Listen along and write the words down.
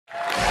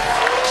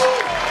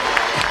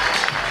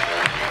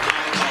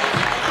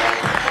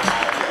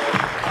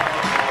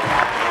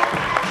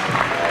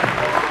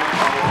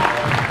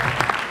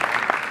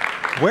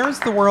Where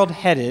is the world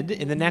headed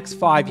in the next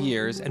 5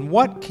 years, and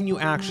what can you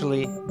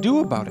actually do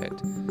about it?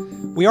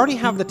 We already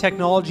have the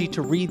technology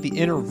to read the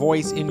inner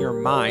voice in your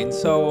mind,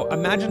 so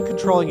imagine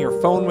controlling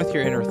your phone with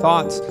your inner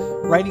thoughts,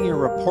 writing your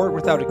report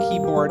without a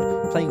keyboard,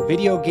 playing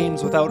video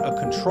games without a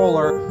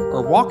controller,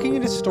 or walking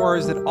into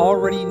stores that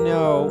already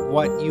know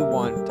what you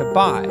want to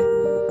buy.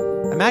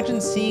 Imagine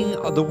seeing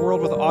the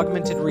world with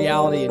augmented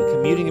reality and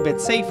commuting a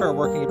bit safer,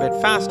 working a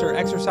bit faster,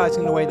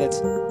 exercising in a way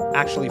that's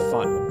actually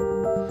fun.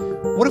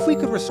 What if we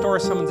could restore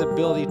someone's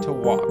ability to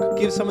walk,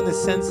 give someone the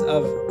sense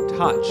of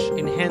touch,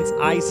 enhance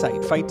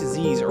eyesight, fight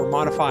disease, or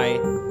modify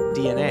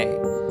DNA?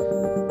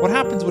 What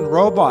happens when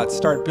robots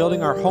start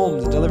building our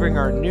homes, delivering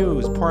our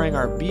news, pouring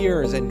our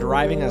beers, and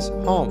driving us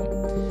home?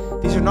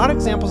 These are not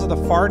examples of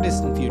the far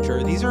distant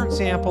future. These are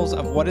examples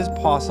of what is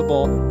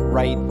possible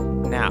right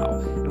now.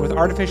 And with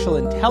artificial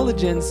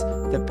intelligence,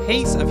 the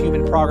pace of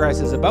human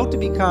progress is about to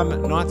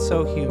become not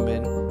so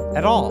human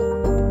at all.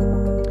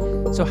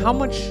 So how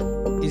much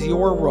is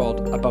your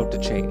world about to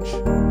change?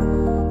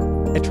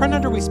 At Trend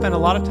Hunter, we spend a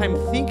lot of time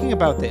thinking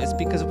about this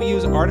because we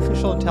use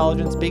artificial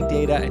intelligence, big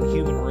data, and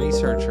human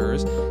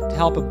researchers to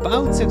help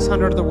about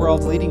 600 of the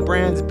world's leading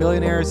brands,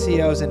 billionaires,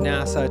 CEOs, and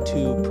NASA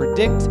to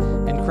predict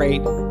and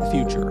create the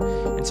future.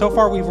 And so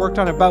far, we've worked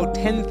on about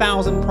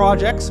 10,000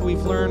 projects.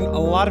 We've learned a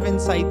lot of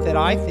insight that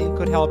I think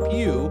could help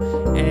you,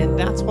 and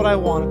that's what I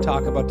want to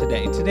talk about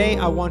today. Today,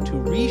 I want to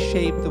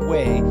reshape the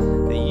way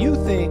that you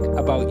think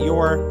about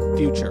your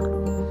future.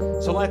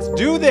 So let's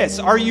do this.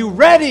 Are you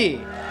ready?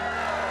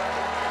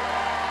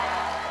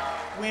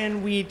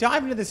 When we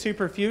dive into the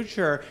super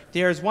future,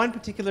 there's one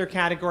particular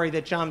category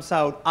that jumps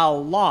out a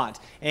lot.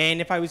 And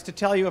if I was to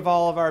tell you of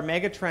all of our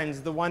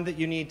megatrends, the one that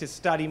you need to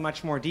study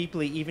much more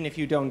deeply, even if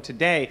you don't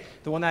today,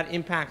 the one that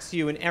impacts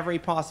you in every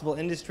possible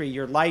industry,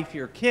 your life,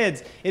 your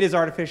kids, it is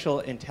artificial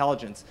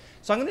intelligence.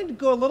 So I'm going to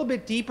go a little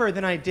bit deeper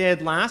than I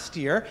did last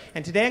year.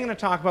 And today I'm going to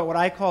talk about what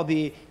I call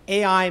the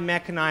AI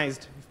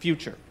mechanized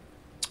future,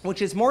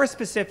 which is more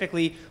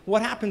specifically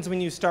what happens when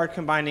you start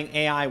combining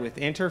AI with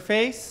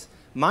interface,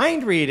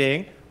 mind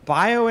reading,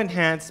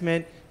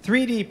 bio-enhancement,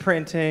 3D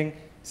printing,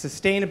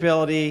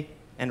 sustainability,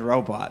 and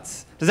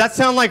robots. Does that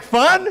sound like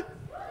fun?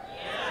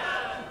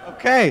 Yeah.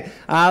 Okay,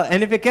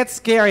 and if it gets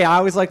scary, I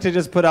always like to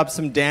just put up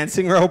some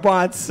dancing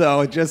robots,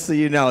 so just so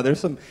you know, there's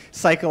some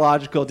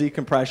psychological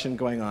decompression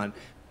going on.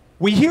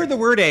 We hear the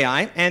word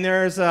AI, and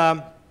there's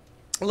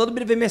a little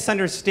bit of a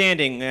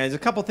misunderstanding. There's a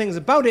couple things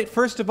about it.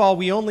 First of all,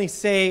 we only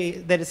say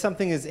that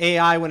something is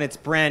AI when it's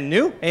brand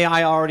new.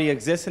 AI already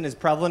exists and is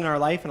prevalent in our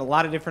life in a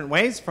lot of different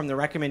ways, from the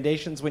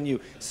recommendations when you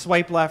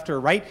swipe left or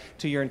right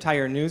to your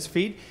entire news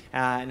feed,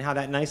 and how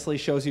that nicely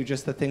shows you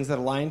just the things that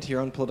align to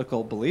your own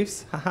political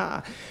beliefs.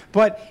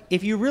 But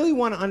if you really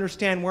want to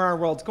understand where our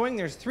world's going,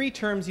 there's 3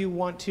 terms you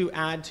want to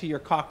add to your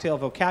cocktail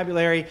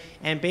vocabulary,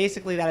 and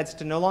basically that is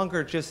to no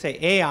longer just say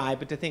AI,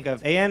 but to think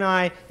of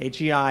ANI,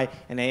 AGI,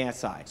 and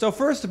ASI. So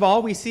first of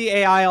all, we see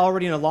AI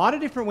already in a lot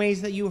of different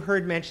ways that you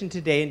heard mentioned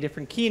today in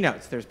different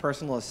keynotes. There's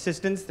personal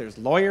assistants, there's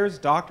lawyers,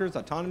 doctors,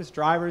 autonomous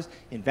drivers,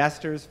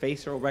 investors,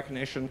 facial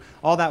recognition,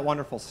 all that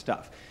wonderful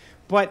stuff.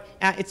 But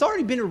it's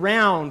already been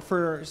around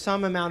for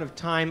some amount of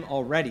time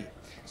already.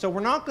 So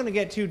we're not going to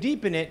get too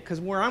deep in it, because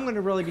where I'm going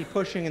to really be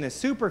pushing in the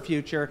super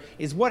future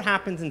is what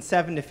happens in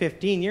 7 to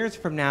 15 years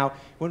from now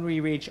when we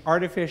reach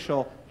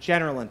artificial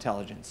general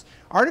intelligence.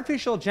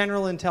 Artificial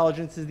general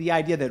intelligence is the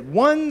idea that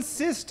one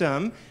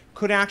system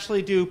could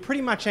actually do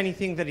pretty much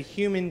anything that a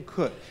human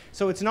could.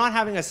 So it's not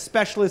having a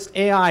specialist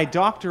AI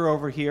doctor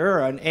over here or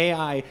an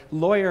AI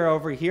lawyer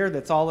over here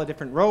that's all a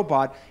different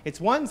robot.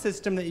 It's one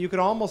system that you could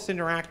almost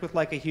interact with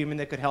like a human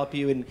that could help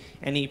you in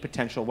any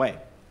potential way.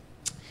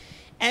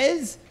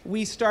 As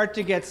we start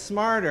to get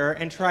smarter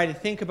and try to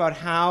think about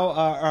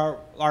how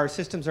our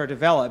systems are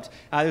developed,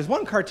 there's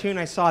one cartoon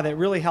I saw that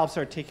really helps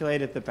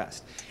articulate it the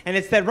best. And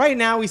it's that right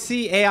now we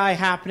see AI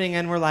happening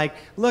and we're like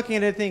looking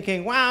at it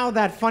thinking, wow,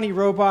 that funny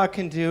robot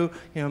can do,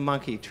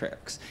 monkey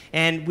tricks.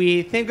 And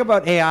we think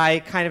about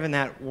AI kind of in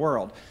that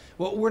world.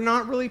 What we're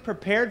not really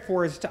prepared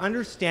for is to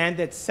understand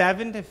that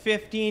 7 to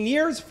 15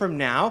 years from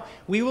now,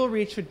 we will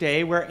reach a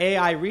day where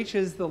AI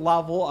reaches the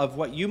level of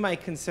what you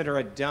might consider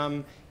a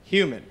dumb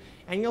human.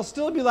 And you'll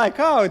still be like,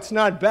 oh, it's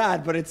not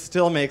bad, but it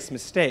still makes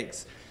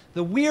mistakes.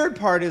 The weird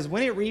part is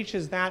when it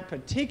reaches that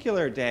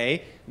particular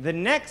day, the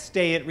next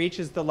day it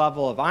reaches the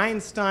level of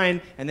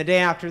Einstein, and the day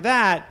after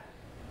that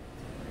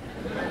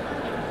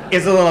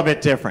is a little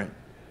bit different.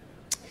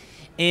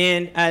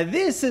 And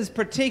this is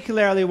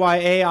particularly why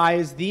AI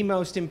is the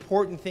most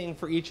important thing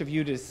for each of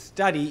you to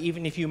study,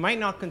 even if you might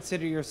not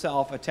consider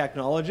yourself a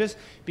technologist,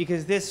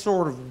 because this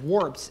sort of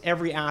warps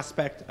every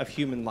aspect of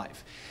human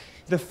life.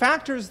 The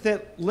factors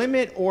that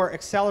limit or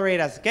accelerate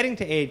us getting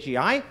to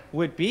AGI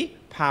would be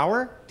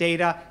power,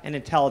 data, and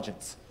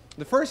intelligence.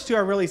 The first 2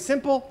 are really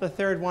simple. The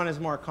third one is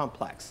more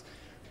complex.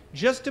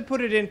 Just to put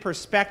it in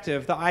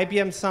perspective, the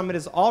IBM Summit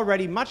is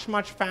already much,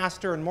 much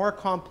faster and more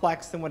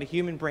complex than what a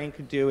human brain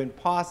could do in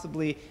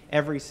possibly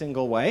every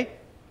single way.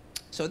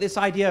 So this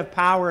idea of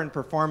power and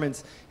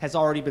performance has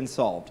already been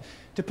solved.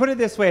 To put it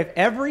this way, if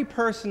every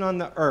person on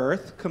the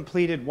Earth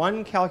completed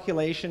one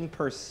calculation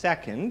per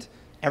second,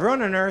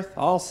 everyone on Earth,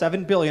 all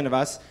 7 billion of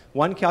us,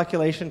 one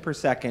calculation per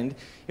second,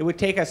 it would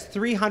take us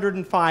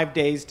 305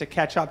 days to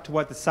catch up to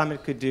what the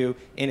summit could do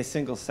in a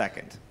single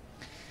second.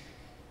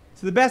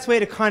 So the best way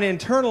to kind of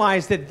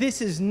internalize that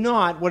this is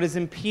not what is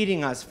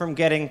impeding us from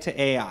getting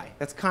to AI.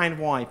 That's kind of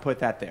why I put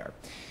that there.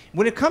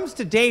 When it comes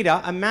to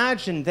data,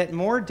 imagine that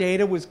more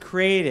data was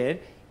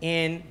created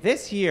in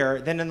this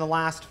year than in the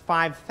last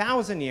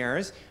 5,000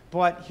 years,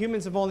 but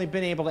humans have only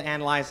been able to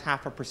analyze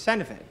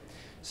 0.5% of it.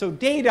 So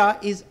data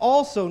is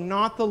also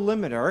not the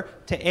limiter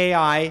to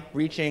AI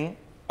reaching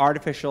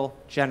artificial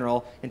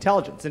general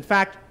intelligence. In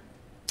fact,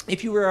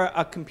 if you were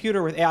a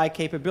computer with AI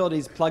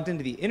capabilities plugged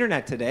into the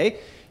internet today,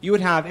 you would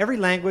have every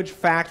language,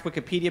 fact,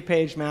 Wikipedia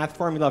page, math,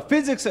 formula,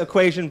 physics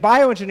equation,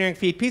 bioengineering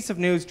feed, piece of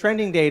news,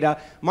 trending data,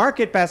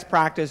 market best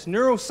practice,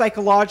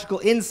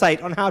 neuropsychological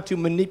insight on how to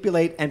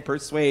manipulate and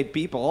persuade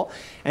people,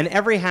 and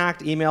every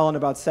hacked email, and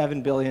about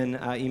 7 billion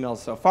emails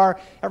so far,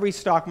 every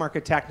stock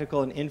market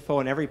technical and info,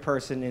 and every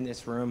person in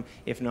this room,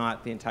 if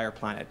not the entire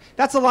planet.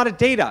 That's a lot of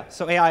data,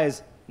 so AI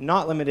is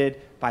not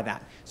limited by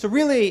that. So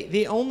really,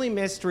 the only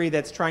mystery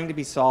that's trying to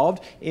be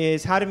solved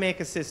is how to make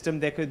a system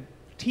that could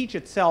teach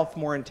itself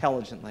more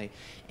intelligently.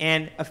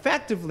 And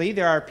effectively,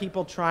 there are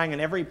people trying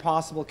in every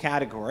possible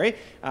category.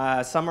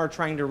 Some are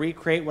trying to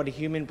recreate what a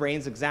human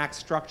brain's exact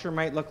structure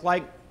might look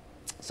like.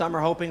 Some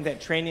are hoping that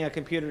training a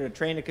computer to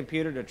train a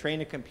computer to train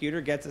a computer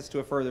gets us to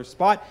a further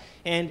spot.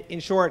 And in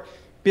short,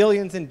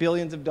 billions and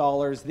billions of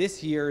dollars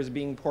this year is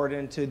being poured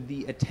into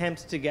the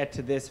attempts to get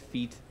to this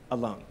feat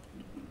alone.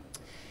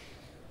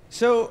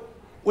 So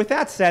with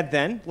that said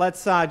then,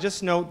 let's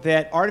just note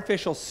that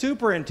artificial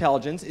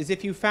superintelligence is,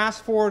 if you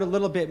fast forward a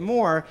little bit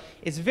more,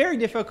 it's very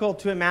difficult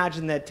to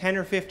imagine that 10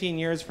 or 15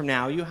 years from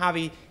now you have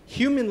a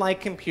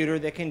human-like computer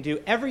that can do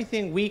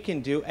everything we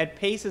can do at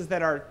paces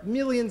that are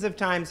millions of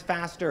times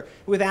faster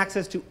with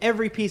access to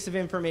every piece of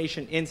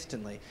information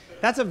instantly.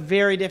 That's a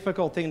very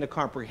difficult thing to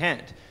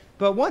comprehend.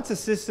 But once a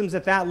system's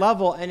at that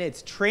level and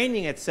it's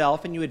training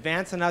itself and you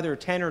advance another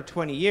 10 or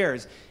 20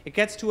 years, it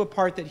gets to a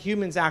part that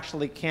humans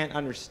actually can't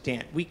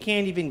understand. We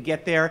can't even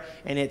get there,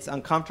 and it's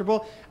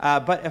uncomfortable.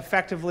 But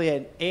effectively,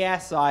 an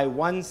ASI,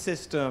 one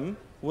system,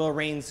 will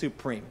reign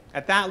supreme.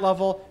 At that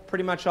level,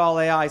 pretty much all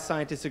AI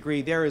scientists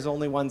agree there is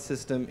only one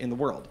system in the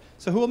world.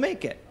 So who will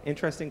make it?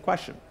 Interesting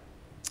question.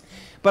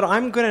 But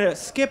I'm going to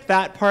skip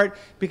that part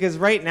because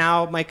right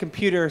now my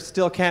computer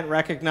still can't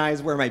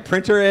recognize where my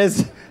printer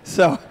is.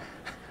 So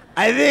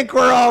I think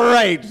we're all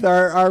right.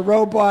 Our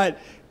robot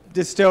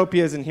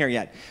dystopia isn't here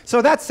yet. So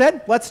that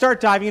said, let's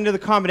start diving into the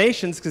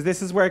combinations, because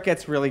this is where it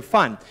gets really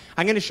fun.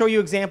 I'm going to show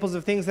you examples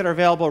of things that are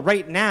available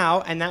right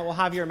now, and that will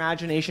have your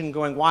imagination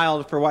going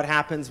wild for what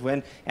happens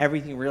when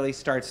everything really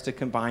starts to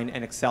combine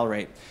and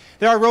accelerate.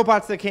 There are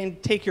robots that can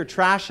take your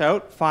trash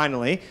out,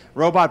 finally.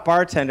 Robot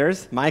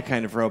bartenders, my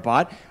kind of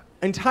robot.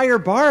 Entire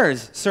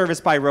bars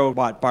serviced by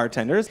robot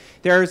bartenders.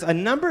 There's a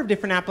number of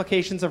different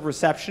applications of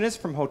receptionists,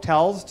 from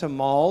hotels to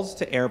malls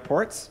to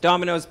airports.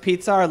 Domino's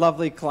Pizza, our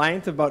lovely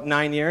client of about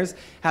 9 years,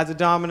 has a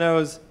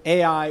Domino's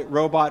AI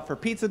robot for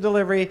pizza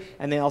delivery,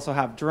 and they also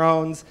have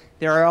drones.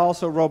 There are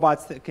also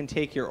robots that can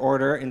take your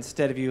order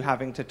instead of you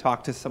having to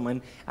talk to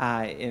someone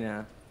in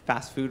a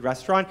fast food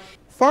restaurant.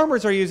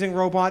 Farmers are using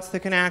robots that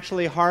can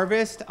actually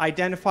harvest,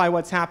 identify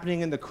what's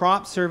happening in the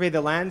crop, survey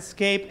the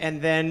landscape, and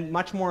then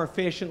much more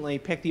efficiently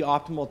pick the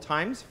optimal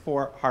times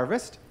for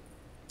harvest.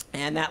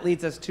 And that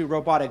leads us to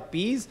robotic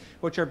bees,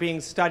 which are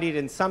being studied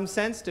in some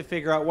sense to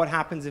figure out what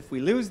happens if we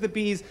lose the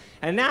bees.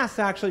 And NASA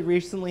actually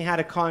recently had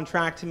a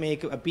contract to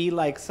make a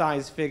bee-like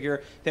size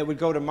figure that would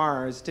go to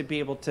Mars to be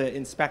able to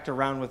inspect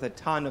around with a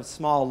ton of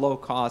small,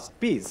 low-cost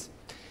bees.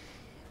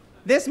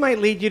 This might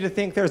lead you to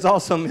think there's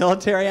also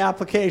military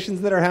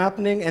applications that are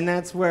happening, and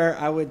that's where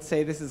I would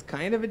say this is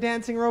kind of a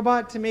dancing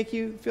robot to make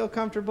you feel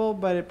comfortable,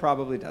 but it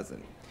probably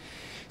doesn't.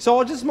 So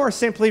I'll just more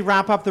simply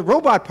wrap up the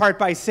robot part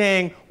by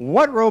saying,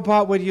 what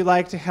robot would you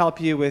like to help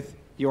you with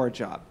your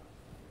job?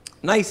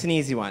 Nice and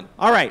easy one.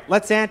 All right,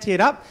 let's ante it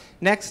up.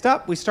 Next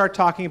up, we start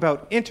talking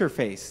about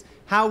interface,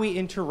 how we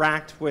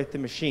interact with the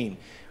machine.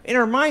 In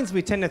our minds,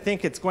 we tend to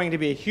think it's going to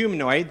be a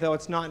humanoid, though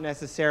it's not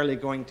necessarily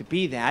going to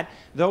be that.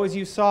 Though, as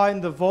you saw in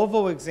the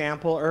Volvo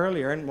example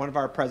earlier in one of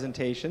our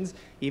presentations,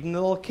 even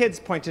the little kids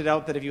pointed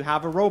out that if you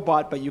have a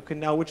robot, but you can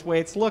know which way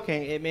it's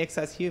looking, it makes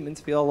us humans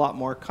feel a lot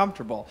more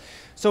comfortable.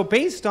 So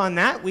based on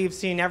that, we've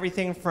seen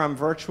everything from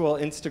virtual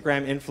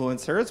Instagram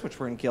influencers, which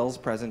were in Gil's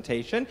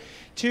presentation,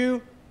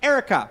 to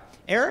Erica.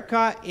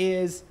 Erica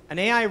is an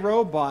AI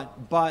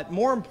robot, but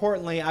more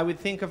importantly, I would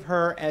think of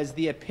her as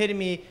the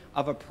epitome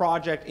of a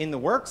project in the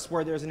works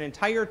where there's an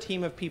entire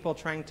team of people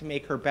trying to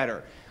make her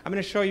better. I'm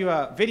going to show you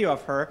a video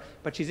of her,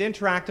 but she's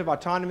interactive,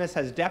 autonomous,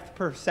 has depth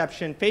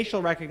perception,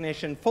 facial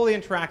recognition, fully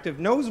interactive,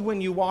 knows when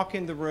you walk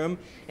in the room,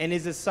 and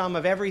is a sum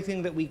of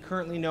everything that we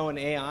currently know in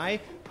AI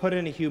put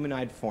in a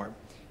humanoid form.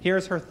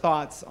 Here's her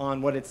thoughts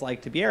on what it's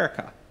like to be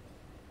Erica.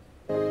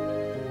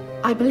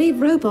 I I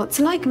believe robots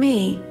like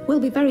me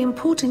will be very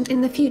important in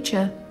the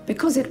future,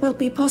 because it will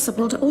be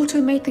possible to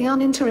automate the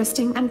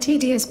uninteresting and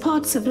tedious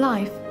parts of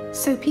life,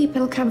 so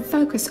people can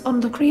focus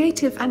on the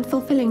creative and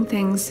fulfilling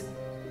things.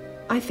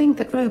 I think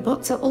that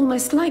robots are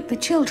almost like the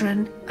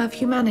children of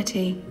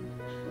humanity.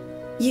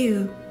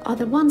 You are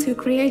the ones who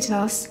create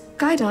us,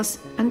 guide us,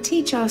 and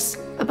teach us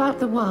about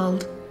the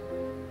world.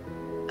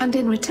 And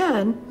in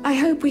return, I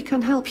hope we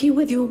can help you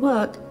with your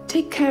work,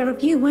 take care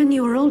of you when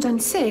you're old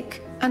and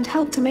sick, and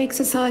help to make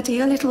society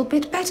a little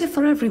bit better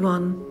for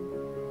everyone.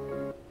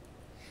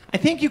 I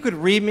think you could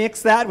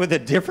remix that with a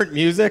different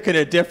music and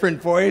a different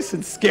voice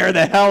and scare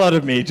the hell out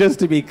of me, just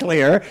to be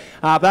clear.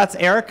 That's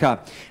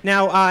Erica.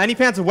 Now, any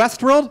fans of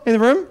Westworld in the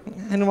room?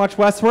 Anyone watch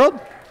Westworld?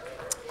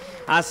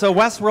 So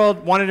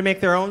Westworld wanted to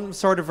make their own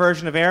sort of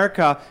version of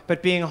Erica,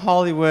 but being a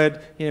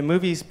Hollywood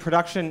movies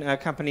production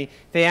company,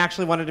 they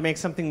actually wanted to make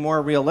something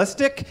more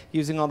realistic,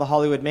 using all the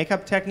Hollywood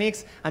makeup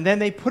techniques, and then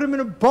they put him in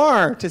a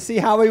bar to see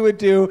how he would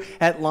do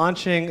at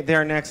launching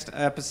their next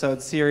episode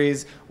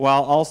series,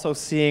 while also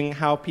seeing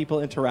how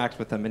people interact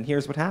with them. And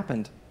here's what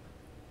happened.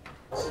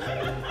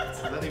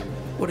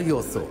 What are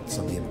your thoughts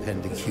on the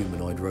impending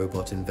humanoid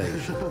robot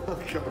invasion?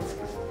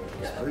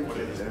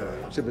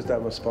 Shivers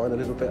down my spine a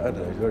little bit. I don't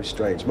know, very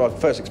strange. My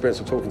first experience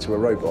of talking to a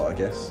robot, I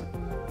guess.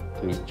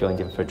 We joined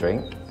in for a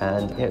drink,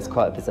 and yeah, it's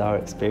quite a bizarre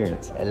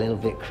experience. A little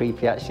bit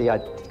creepy, actually. I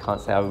can't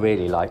say I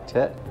really liked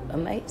it.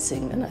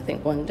 Amazing, and I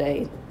think one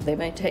day they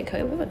may take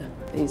over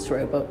these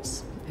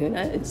robots. Who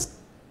knows?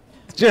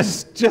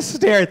 Just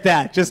stare at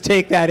that. Just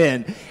take that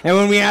in. And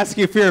when we ask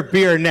you for your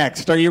beer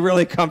next, are you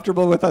really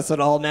comfortable with us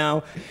at all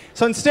now?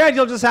 So instead,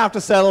 you'll just have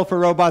to settle for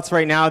robots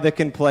right now that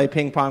can play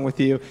ping pong with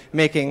you,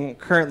 making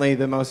currently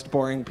the most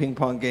boring ping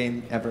pong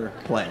game ever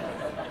played.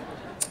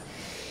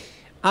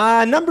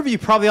 A number of you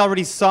probably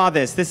already saw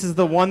this. This is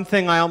the one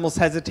thing I almost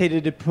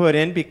hesitated to put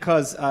in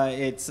because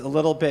it's a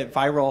little bit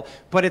viral,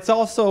 but it's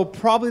also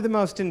probably the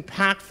most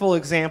impactful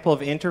example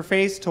of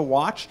interface to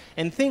watch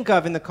and think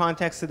of in the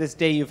context of this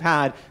day you've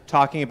had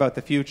talking about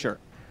the future.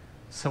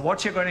 So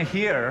what you're going to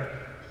hear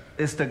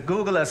is the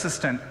Google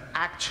Assistant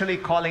actually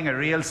calling a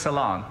real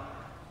salon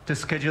to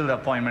schedule the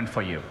appointment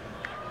for you.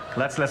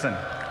 Let's listen.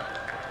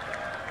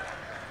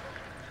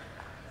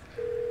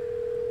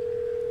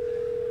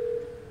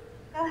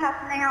 How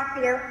can I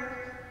help you?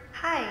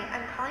 Hi,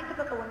 I'm calling to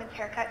book a women's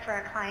haircut for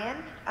a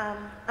client.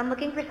 I'm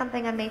looking for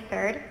something on May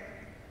 3rd.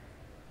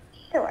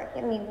 Sure,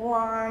 give me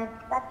 1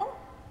 second.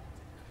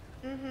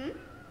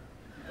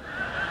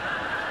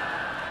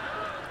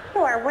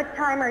 Sure, what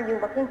time are you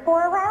looking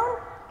for around?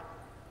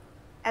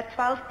 At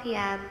 12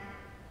 p.m.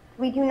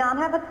 We do not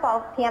have a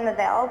 12 p.m.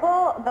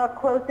 available. The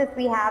closest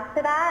we have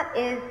to that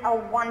is a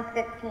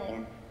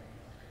 1:15.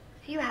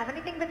 Do you have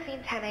anything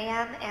between 10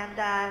 a.m.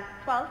 and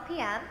 12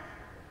 p.m.?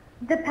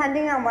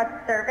 Depending on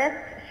what service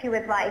she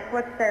would like.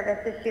 What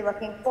service is she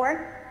looking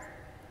for?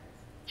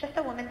 Just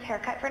a woman's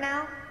haircut for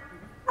now.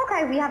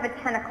 Okay, we have a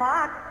 10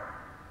 o'clock.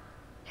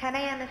 10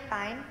 a.m. is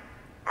fine.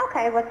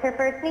 Okay, what's her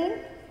first name?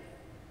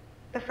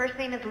 The first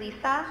name is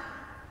Lisa.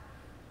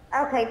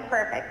 Okay,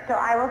 perfect. So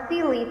I will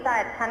see Lisa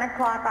at 10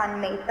 o'clock on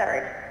May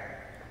 3rd.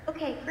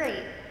 Okay,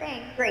 great.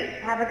 Thanks. Great.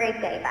 Have a great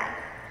day.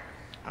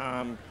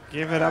 Bye.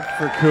 Give it up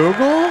for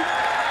Google.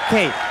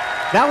 Okay.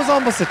 That was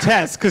almost a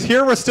test, because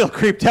here we're still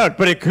creeped out,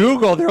 but at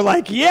Google, they're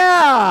like,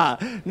 yeah,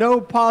 no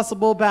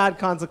possible bad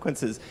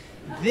consequences.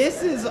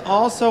 This is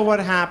also what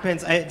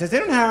happens. Does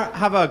anyone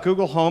have a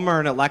Google Home or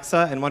an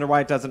Alexa and wonder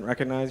why it doesn't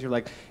recognize? You're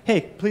like,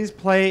 hey, please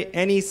play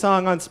any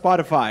song on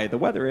Spotify. The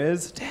weather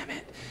is, damn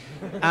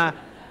it.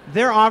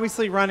 They're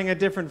obviously running a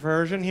different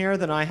version here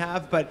than I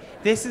have, but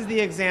this is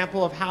the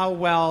example of how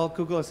well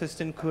Google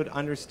Assistant could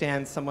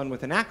understand someone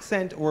with an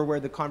accent or where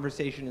the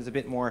conversation is a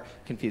bit more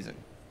confusing.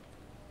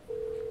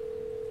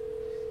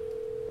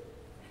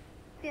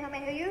 How may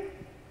I help you?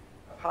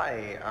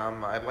 Hi,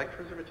 I'd like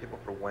to reserve a table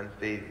for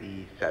Wednesday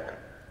the 7th.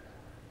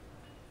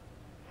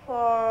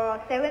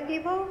 For 7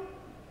 people?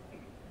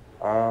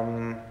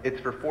 It's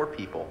for 4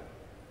 people.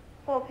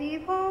 4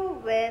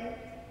 people? When?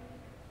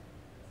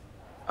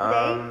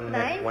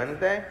 Next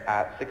Wednesday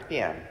at 6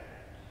 p.m.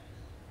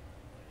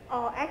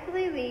 Oh,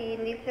 actually we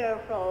leave here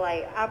for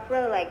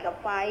after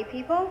 5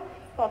 people.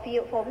 For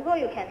 4 people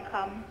you can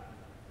come.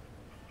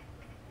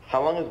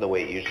 How long is the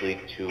wait usually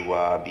to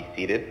be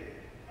seated?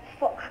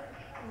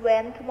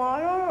 When,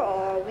 tomorrow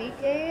or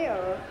weekday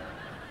or?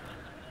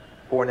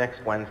 For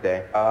next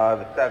Wednesday,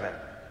 the 7th.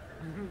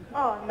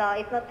 Oh, no,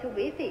 it's not too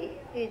busy.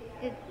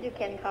 You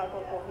can come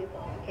for 4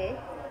 people, okay?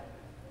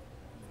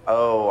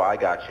 Oh, I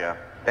gotcha.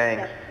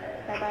 Thanks.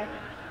 Bye-bye.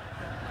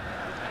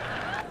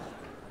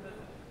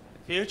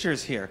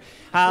 Future's here.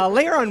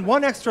 Layer on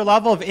one extra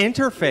level of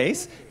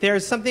interface,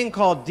 there's something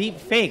called deep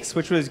fakes,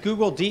 which was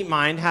Google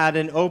DeepMind had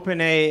an open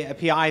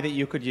API that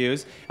you could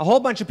use. A whole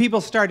bunch of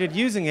people started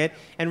using it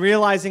and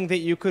realizing that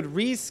you could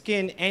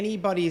reskin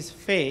anybody's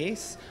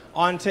face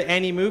onto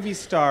any movie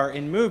star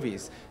in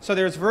movies. So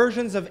there's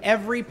versions of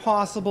every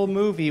possible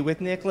movie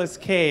with Nicolas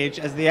Cage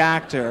as the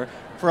actor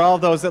for all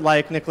those that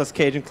like Nicolas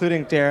Cage,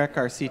 including Derek,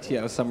 our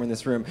CTO, somewhere in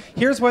this room.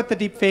 Here's what the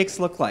deep fakes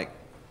look like.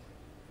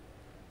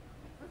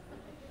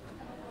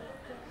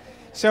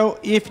 So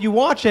if you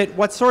watch it,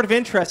 what's sort of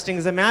interesting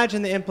is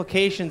imagine the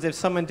implications if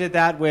someone did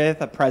that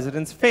with a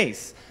president's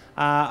face.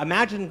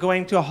 Imagine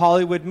going to a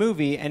Hollywood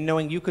movie and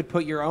knowing you could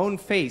put your own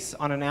face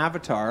on an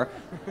avatar.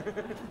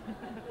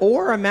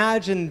 Or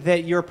imagine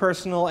that your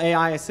personal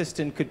AI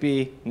assistant could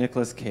be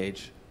Nicolas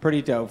Cage.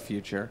 Pretty dope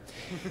future.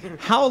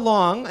 How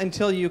long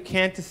until you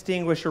can't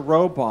distinguish a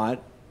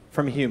robot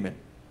from a human?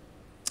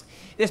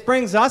 This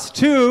brings us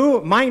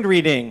to mind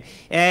reading.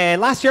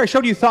 Last year I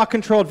showed you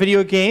thought-controlled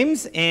video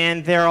games,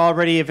 and they're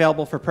already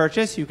available for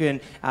purchase. You can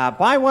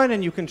buy one,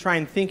 and you can try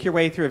and think your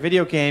way through a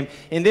video game.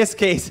 In this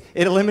case,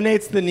 it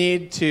eliminates the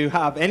need to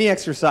have any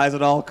exercise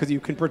at all, because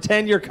you can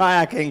pretend you're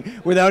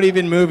kayaking without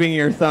even moving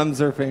your thumbs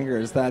or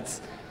fingers.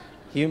 That's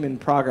human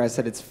progress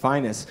at its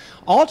finest.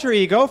 Alter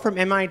Ego from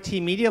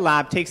MIT Media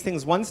Lab takes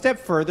things one step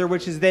further,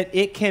 which is that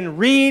it can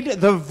read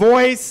the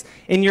voice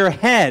in your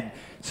head.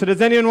 So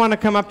does anyone want to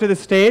come up to the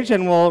stage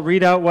and we'll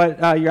read out what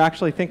you're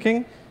actually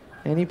thinking?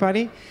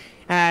 Anybody?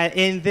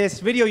 In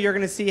this video, you're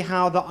going to see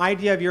how the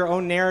idea of your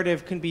own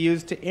narrative can be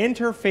used to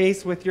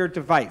interface with your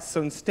device.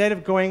 So instead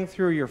of going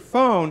through your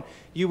phone,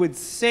 you would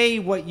say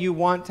what you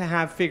want to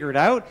have figured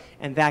out,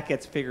 and that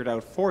gets figured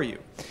out for you.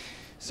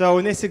 So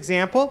in this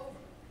example,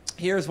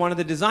 here's one of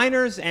the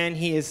designers, and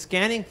he is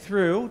scanning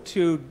through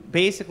to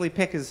basically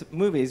pick his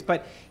movies,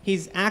 but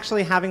he's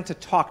actually having to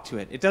talk to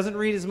it. It doesn't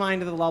read his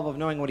mind to the level of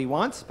knowing what he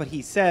wants, but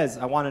he says,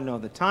 I want to know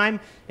the time.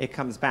 It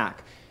comes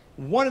back.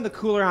 One of the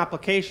cooler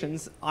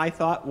applications, I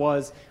thought,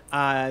 was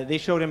they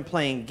showed him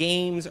playing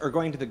games or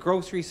going to the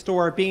grocery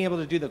store, being able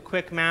to do the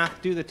quick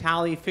math, do the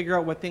tally, figure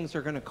out what things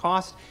are going to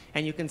cost,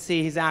 and you can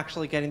see he's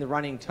actually getting the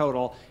running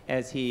total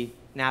as he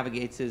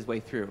navigates his way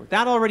through.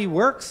 That already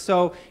works,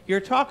 so you're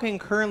talking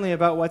currently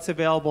about what's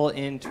available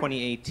in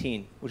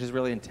 2018, which is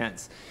really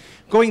intense.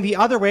 Going the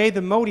other way,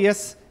 the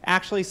Modius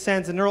actually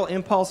sends a neural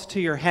impulse to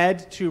your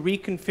head to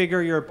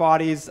reconfigure your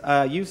body's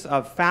use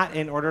of fat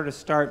in order to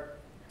start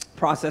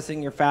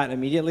processing your fat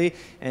immediately,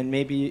 and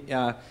maybe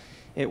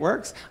it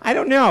works. I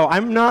don't know.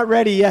 I'm not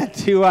ready yet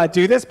to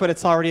do this, but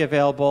it's already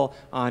available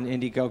on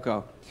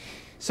Indiegogo.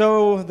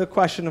 So the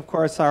question, of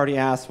course, I already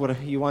asked,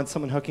 what you want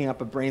someone hooking up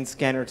a brain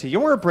scanner to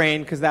your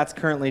brain, because that's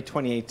currently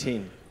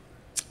 2018.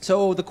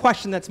 So the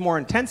question that's more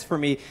intense for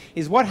me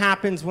is what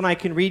happens when I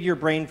can read your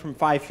brain from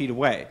 5 feet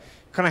away?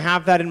 Can I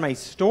have that in my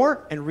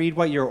store and read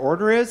what your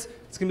order is?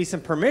 It's going to be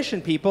some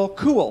permission, people.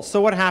 Cool. So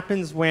what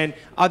happens when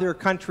other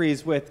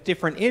countries with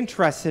different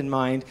interests in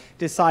mind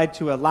decide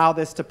to allow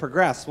this to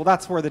progress? Well,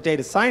 that's where the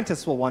data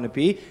scientists will want to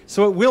be.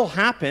 So it will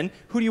happen.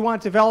 Who do you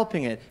want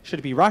developing it? Should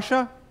it be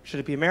Russia? Should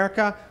it be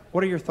America?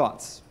 What are your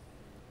thoughts?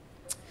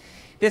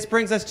 This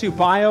brings us to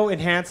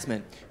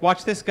bio-enhancement.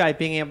 Watch this guy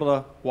being able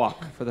to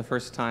walk for the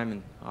first time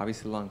in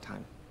obviously a long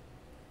time.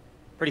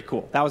 Pretty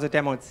cool. That was a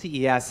demo at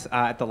CES,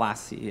 at the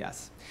last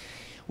CES.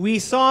 We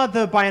saw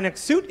the bionic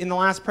suit in the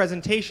last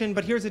presentation,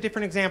 but here's a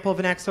different example of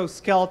an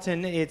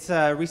exoskeleton. It's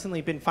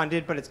recently been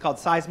funded, but it's called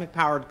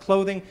seismic-powered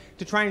clothing,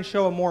 to try and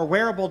show a more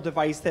wearable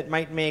device that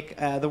might make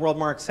the world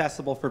more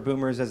accessible for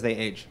boomers as they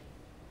age.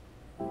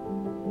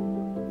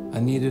 I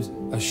needed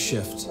a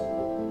shift,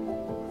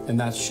 and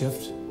that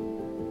shift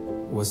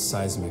was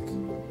seismic.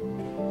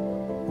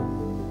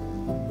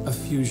 A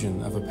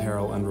fusion of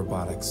apparel and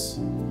robotics.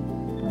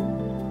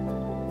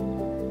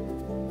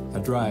 A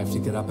drive to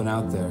get up and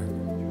out there.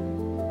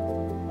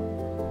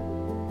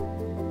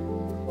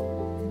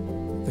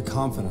 The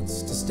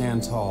confidence to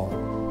stand tall.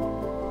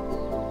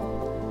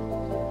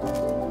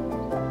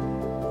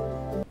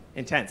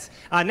 Intense.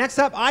 Next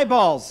up,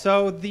 eyeballs.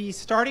 So the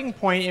starting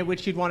point at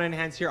which you'd want to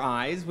enhance your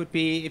eyes would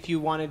be if you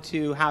wanted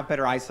to have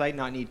better eyesight,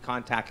 not need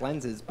contact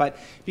lenses. But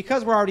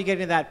because we're already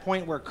getting to that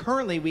point where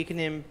currently we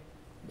can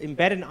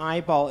embed an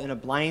eyeball in a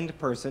blind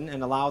person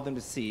and allow them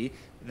to see,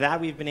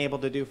 that we've been able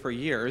to do for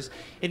years,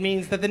 it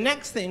means that the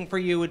next thing for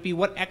you would be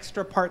what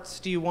extra parts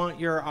do you want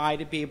your eye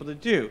to be able to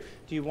do?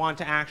 Do you want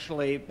to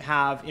actually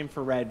have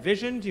infrared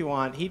vision? Do you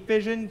want heat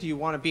vision? Do you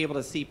want to be able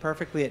to see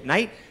perfectly at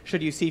night?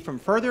 Should you see from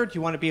further? Do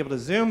you want to be able to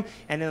zoom?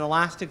 And in the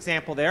last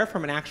example there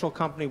from an actual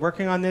company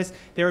working on this,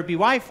 there would be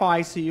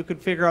Wi-Fi, so you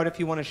could figure out if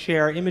you want to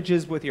share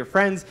images with your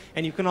friends,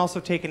 and you can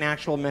also take an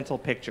actual mental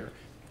picture.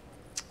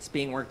 It's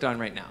being worked on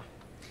right now.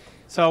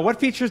 So what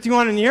features do you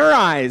want in your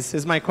eyes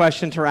is my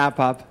question to wrap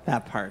up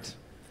that part.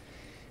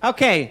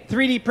 Okay,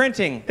 3D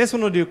printing. This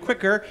one will do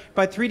quicker,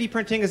 but 3D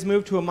printing has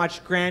moved to a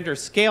much grander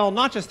scale.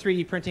 Not just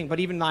 3D printing, but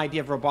even the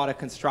idea of robotic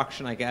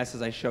construction, I guess,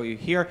 as I show you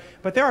here.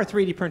 But there are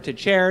 3D printed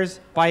chairs,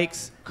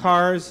 bikes,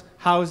 cars,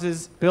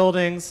 houses,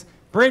 buildings,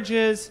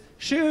 bridges,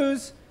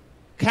 shoes,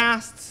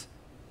 casts,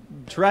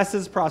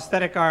 dresses,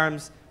 prosthetic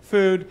arms,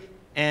 food,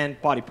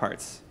 and body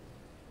parts.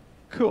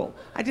 Cool.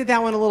 I did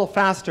that one a little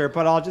faster,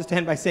 but I'll just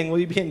end by saying, will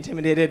you be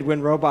intimidated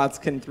when robots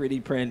can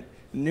 3D print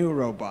new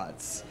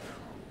robots?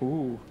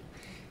 Ooh.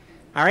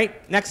 All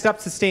right, next up,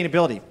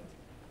 sustainability.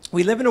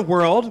 We live in a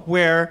world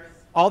where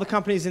all the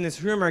companies in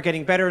this room are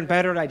getting better and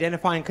better at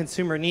identifying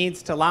consumer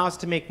needs to allow us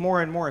to make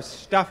more and more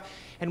stuff.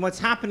 And what's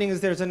happening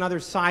is there's another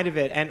side of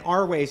it, and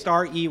our waste,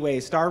 our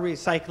e-waste, our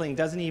recycling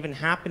doesn't even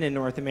happen in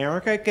North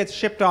America. It gets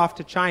shipped off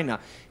to China.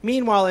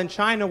 Meanwhile, in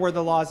China, where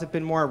the laws have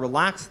been more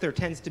relaxed, there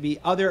tends to be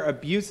other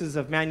abuses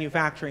of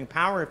manufacturing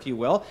power, if you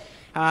will.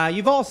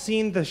 You've all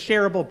seen the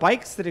shareable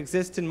bikes that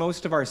exist in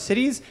most of our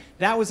cities.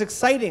 That was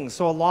exciting.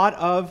 So a lot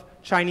of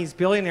Chinese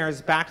billionaires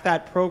backed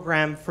that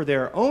program for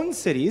their own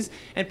cities,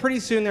 and pretty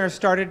soon there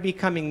started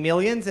becoming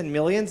millions and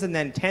millions and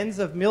then tens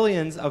of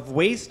millions of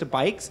waste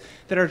bikes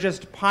that are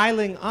just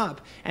piling up,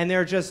 and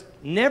they're just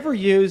never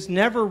used,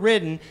 never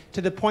ridden,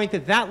 to the point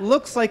that that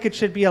looks like it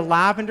should be a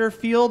lavender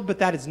field, but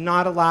that is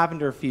not a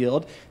lavender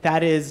field.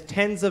 That is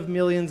tens of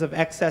millions of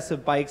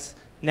excessive bikes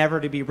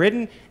never to be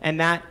ridden, and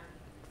that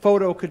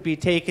photo could be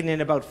taken in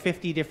about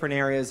 50 different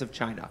areas of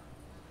China.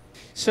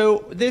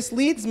 So this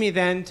leads me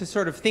then to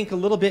sort of think a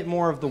little bit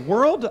more of the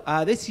world.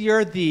 This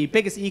year, the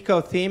biggest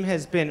eco theme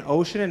has been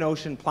ocean and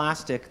ocean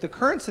plastic. The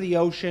currents of the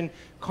ocean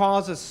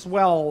cause a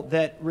swell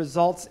that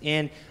results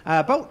in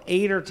about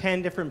 8 or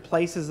 10 different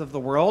places of the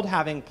world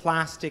having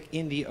plastic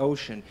in the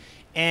ocean.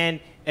 And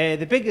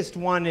the biggest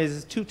one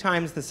is 2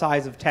 times the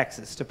size of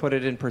Texas, to put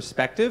it in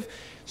perspective.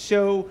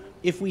 So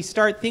if we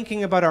start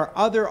thinking about our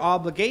other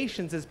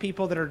obligations as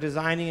people that are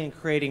designing and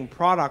creating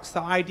products, the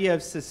idea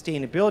of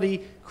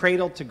sustainability,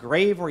 cradle to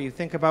grave, where you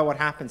think about what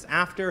happens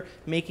after,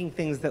 making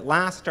things that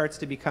last, starts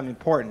to become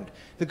important.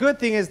 The good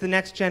thing is the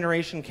next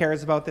generation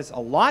cares about this a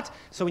lot,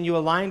 so when you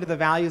align to the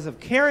values of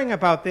caring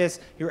about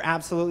this, you're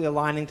absolutely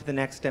aligning to the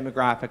next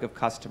demographic of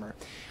customer.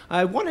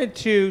 I wanted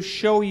to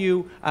show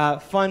you a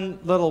fun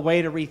little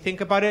way to rethink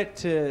about it,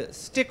 to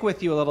stick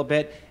with you a little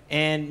bit,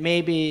 and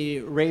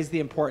maybe raise the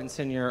importance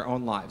in your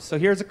own lives. So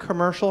here's a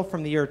commercial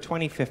from the year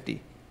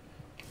 2050.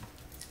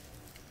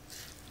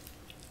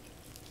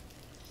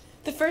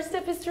 The first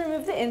step is to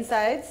remove the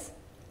insides.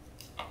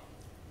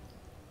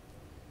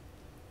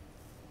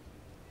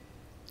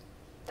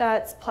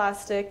 That's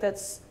plastic,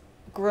 that's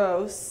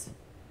gross.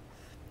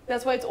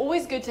 That's why it's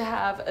always good to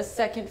have a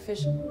second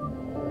fish.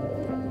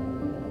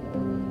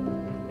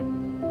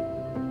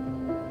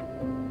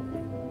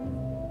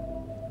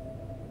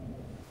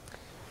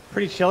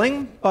 Pretty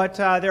chilling, but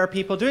there are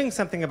people doing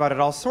something about it,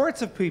 all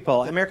sorts of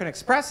people. American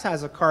Express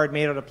has a card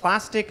made out of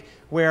plastic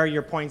where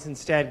your points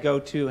instead go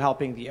to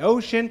helping the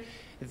ocean.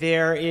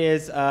 There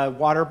is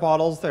water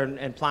bottles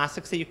and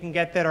plastics that you can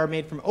get that are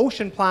made from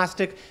ocean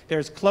plastic.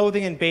 There's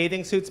clothing and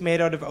bathing suits made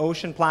out of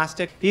ocean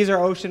plastic. These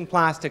are ocean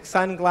plastic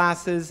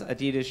sunglasses,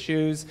 Adidas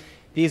shoes.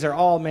 These are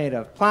all made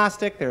of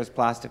plastic. There's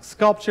plastic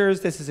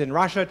sculptures. This is in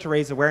Russia to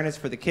raise awareness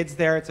for the kids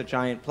there. It's a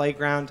giant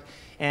playground.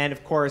 And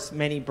of course,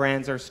 many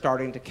brands are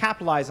starting to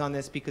capitalize on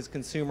this because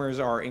consumers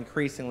are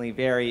increasingly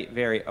very,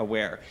 very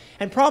aware.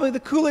 And probably the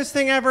coolest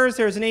thing ever is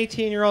there's an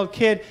 18-year-old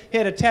kid. He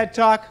had a TED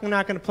Talk. I'm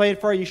not going to play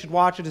it for you. You should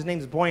watch it. His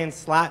name's Boyan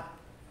Slat.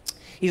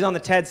 He's on the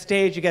TED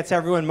stage. He gets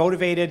everyone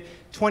motivated.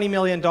 $20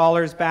 million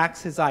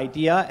backs his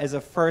idea as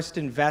a first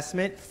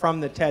investment from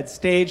the TED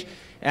stage.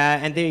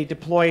 And they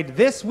deployed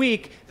this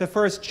week the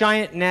first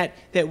giant net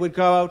that would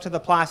go out to the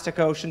plastic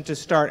ocean to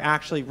start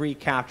actually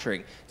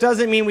recapturing.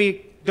 Doesn't mean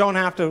we don't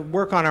have to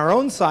work on our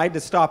own side to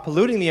stop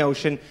polluting the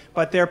ocean,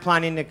 but they're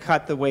planning to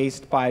cut the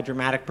waste by a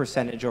dramatic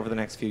percentage over the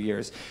next few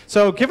years.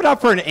 So give it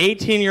up for an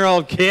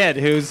 18-year-old kid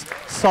who's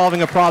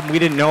solving a problem we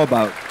didn't know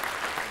about.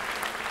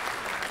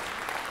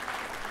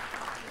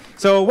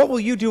 So what will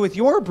you do with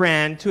your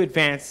brand to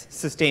advance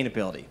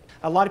sustainability?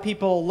 A lot of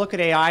people look at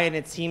AI and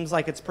it seems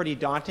like it's pretty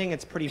daunting,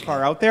 it's pretty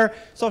far out there.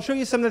 So I'll show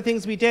you some of the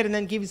things we did and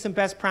then give you some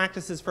best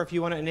practices for if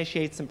you want to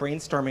initiate some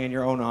brainstorming in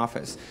your own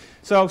office.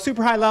 So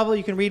super high level,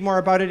 you can read more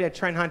about it at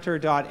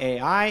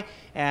trendhunter.ai.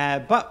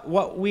 But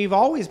what we've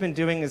always been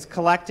doing is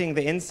collecting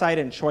the insight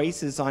and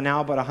choices on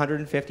now about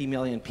 150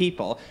 million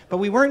people. But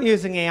we weren't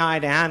using AI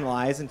to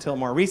analyze until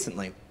more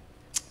recently.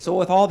 So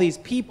with all these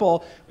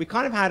people, we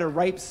kind of had a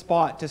ripe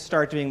spot to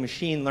start doing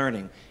machine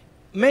learning.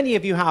 Many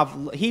of you have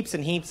heaps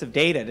and heaps of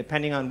data,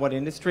 depending on what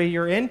industry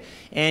you're in.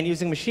 And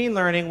using machine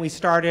learning, we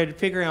started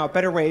figuring out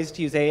better ways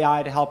to use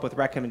AI to help with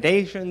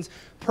recommendations,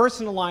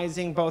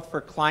 personalizing both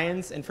for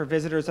clients and for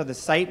visitors of the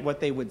site what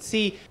they would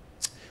see.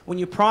 When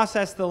you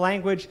process the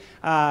language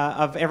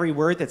of every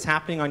word that's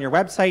happening on your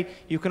website,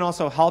 you can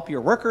also help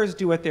your workers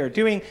do what they're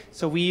doing.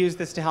 So we use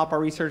this to help our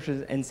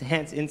researchers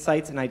enhance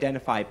insights and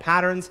identify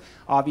patterns.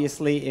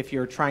 Obviously, if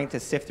you're trying to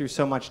sift through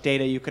so much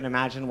data, you can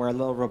imagine where a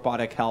little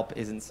robotic help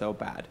isn't so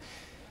bad.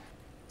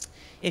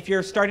 If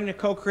you're starting to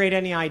co-create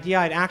any idea,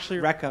 I'd actually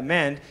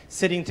recommend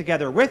sitting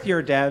together with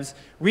your devs,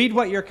 read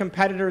what your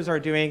competitors are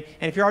doing,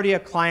 and if you're already a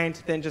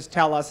client, then just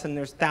tell us, and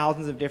there's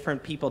thousands of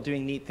different people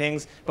doing neat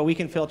things, but we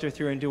can filter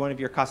through and do one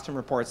of your custom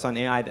reports on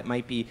AI that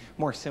might be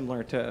more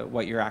similar to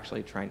what you're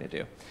actually trying to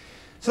do.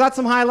 So that's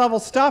some high-level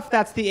stuff.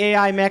 That's the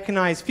AI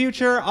mechanized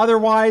future.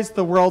 Otherwise,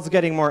 the world's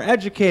getting more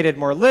educated,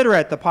 more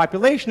literate. The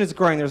population is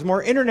growing. There's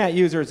more internet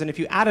users. And if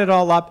you add it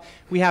all up,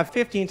 we have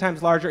 15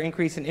 times larger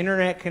increase in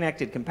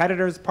internet-connected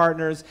competitors,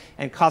 partners,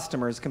 and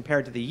customers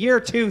compared to the year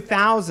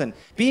 2000.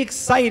 Be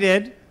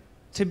excited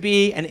to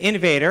be an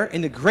innovator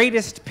in the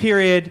greatest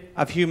period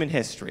of human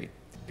history.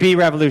 Be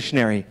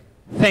revolutionary.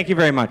 Thank you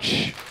very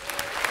much.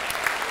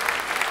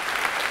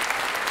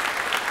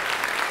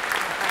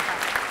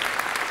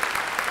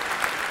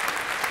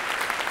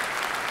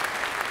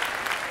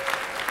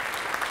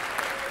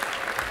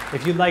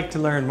 If you'd like to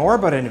learn more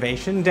about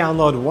innovation,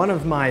 download one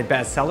of my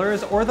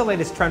bestsellers or the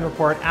latest trend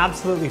report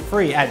absolutely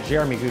free at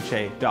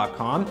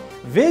jeremygutsche.com.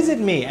 Visit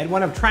me at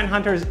one of Trend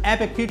Hunter's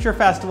epic future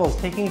festivals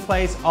taking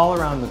place all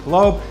around the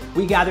globe.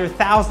 We gather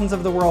thousands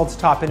of the world's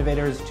top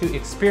innovators to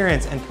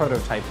experience and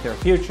prototype their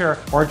future,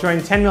 or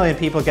join 10 million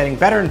people getting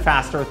better and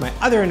faster with my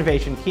other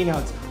innovation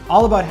keynotes,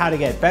 all about how to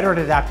get better at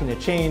adapting to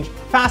change,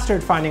 faster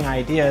at finding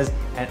ideas,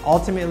 and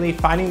ultimately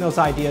finding those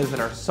ideas that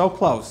are so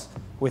close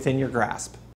within your grasp.